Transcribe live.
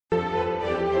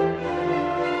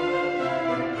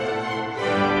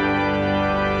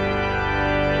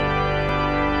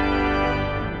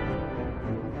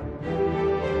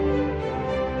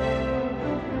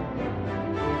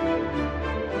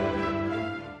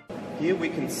Here we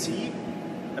can see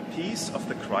a piece of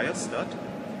the cryostat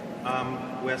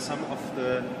where some of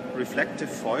the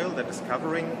reflective foil that is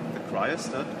covering the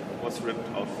cryostat was ripped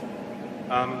off.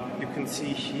 You can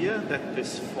see here that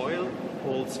this foil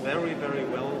holds very, very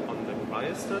well on the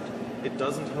cryostat. It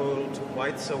doesn't hold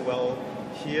quite so well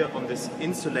here on this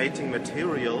insulating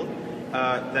material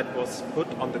that was put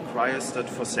on the cryostat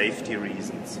for safety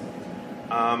reasons.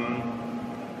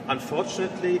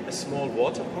 Unfortunately, a small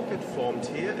water pocket formed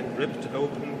here and ripped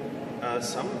open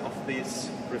some of these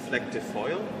reflective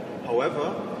foil.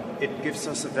 However, it gives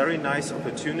us a very nice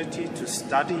opportunity to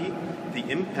study the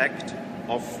impact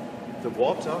of the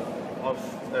water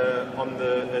on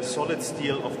the solid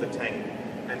steel of the tank.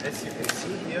 And as you can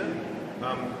see here,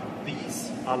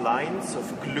 these are lines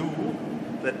of glue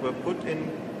that were put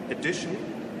in addition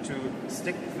to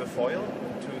stick the foil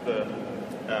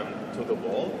to the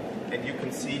wall. And you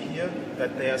can see here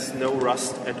that there's no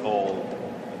rust at all.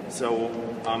 So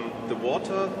the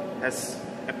water has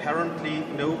apparently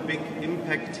no big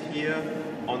impact here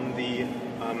on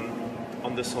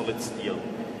the solid steel.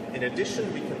 In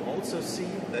addition, we can also see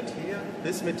that here,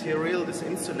 this material, this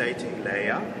insulating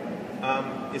layer,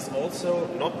 is also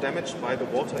not damaged by the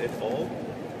water at all.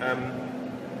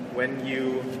 When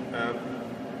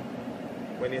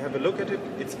you have a look at it,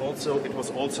 it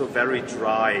was also very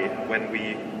dry when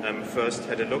we first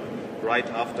had a look, right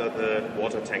after the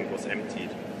water tank was emptied.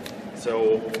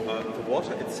 So the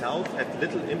water itself had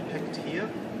little impact here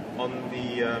on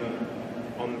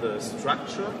the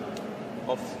structure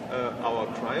of our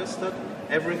cryostat.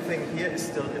 Everything here is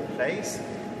still in place.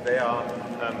 There are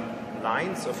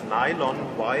lines of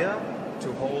nylon wire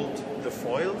to hold the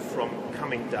foil from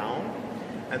coming down,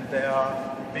 and there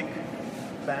are big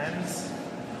bands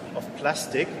of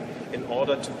plastic in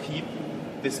order to keep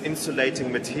this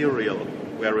insulating material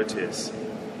where it is.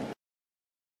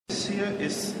 This here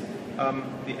is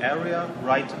the area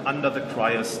right under the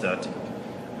cryostat.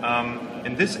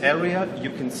 In this area you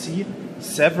can see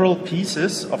several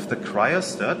pieces of the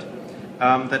cryostat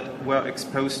that were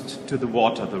exposed to the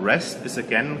water. The rest is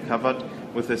again covered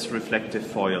with this reflective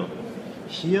foil.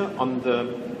 Here on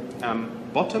the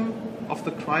bottom of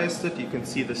the cryostat you can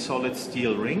see the solid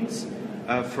steel rings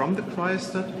from the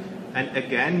cryostat, and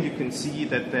again you can see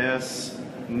that there's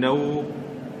no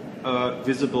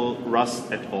visible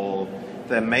rust at all.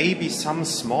 There may be some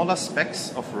smaller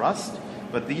specks of rust,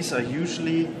 but these are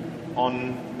usually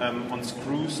on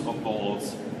screws or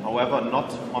bolts, however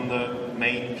not on the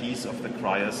main piece of the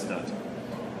cryostat.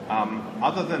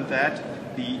 Other than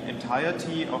that, the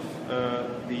entirety of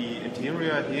the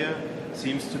interior here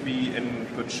seems to be in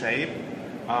good shape.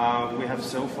 We have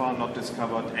so far not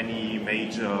discovered any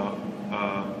major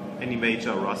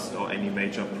rust or any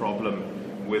major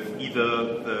problem with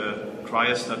either the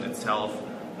cryostat itself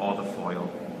or the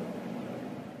foil.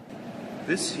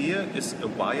 This here is a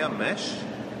wire mesh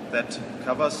that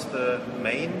covers the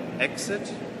main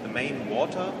exit, the main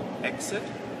water exit,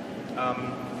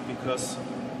 because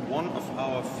one of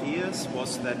our fears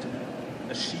was that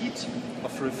a sheet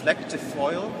of reflective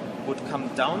foil would come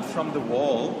down from the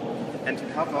wall and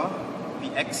cover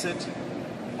the exit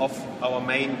of our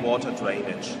main water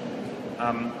drainage.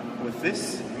 With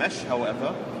this mesh,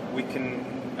 however, we can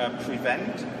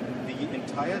prevent the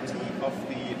entirety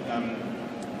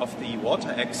of the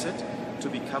water exit to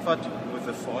be covered with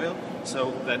the foil,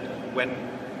 so that when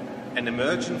an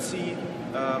emergency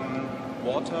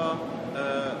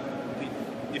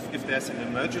if there's an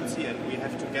emergency and we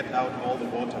have to get out all the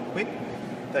water quick,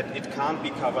 that it can't be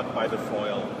covered by the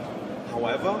foil.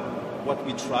 However, what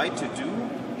we try to do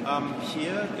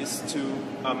here is to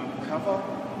cover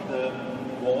the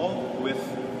wall with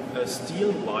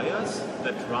steel wires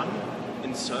that run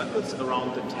in circles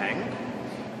around the tank,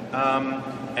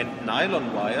 and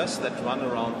nylon wires that run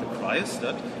around the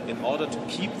cryostat in order to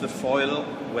keep the foil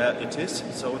where it is,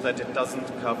 so that it doesn't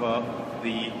cover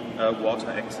the water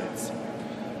exits.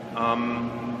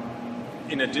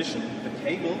 In addition, the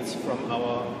cables from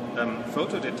our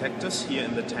photodetectors here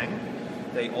in the tank,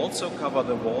 they also cover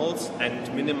the walls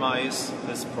and minimize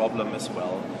this problem as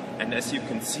well. And as you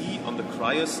can see on the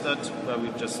cryostat where we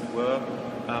just were,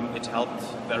 it helped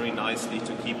very nicely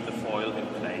to keep the foil in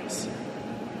place.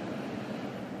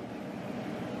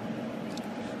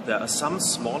 There are some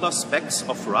smaller specks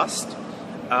of rust,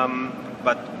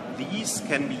 but these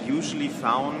can be usually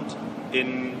found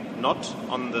not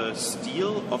on the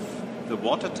steel of the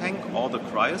water tank or the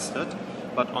cryostat,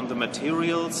 but on the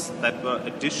materials that were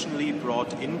additionally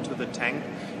brought into the tank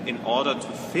in order to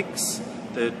fix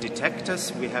the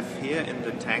detectors we have here in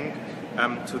the tank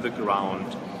to the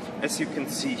ground. As you can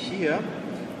see here,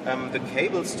 the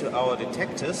cables to our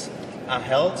detectors are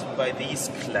held by these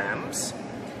clamps,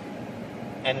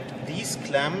 and these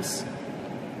clamps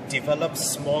develop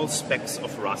small specks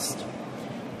of rust.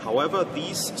 However,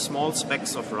 these small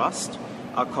specks of rust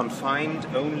are confined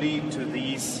only to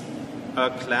these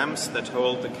clamps that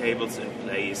hold the cables in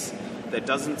place. There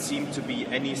doesn't seem to be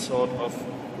any sort of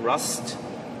rust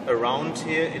around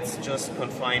here. It's just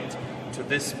confined to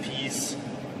this piece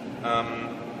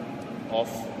of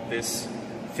this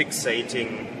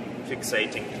fixating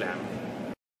clamp.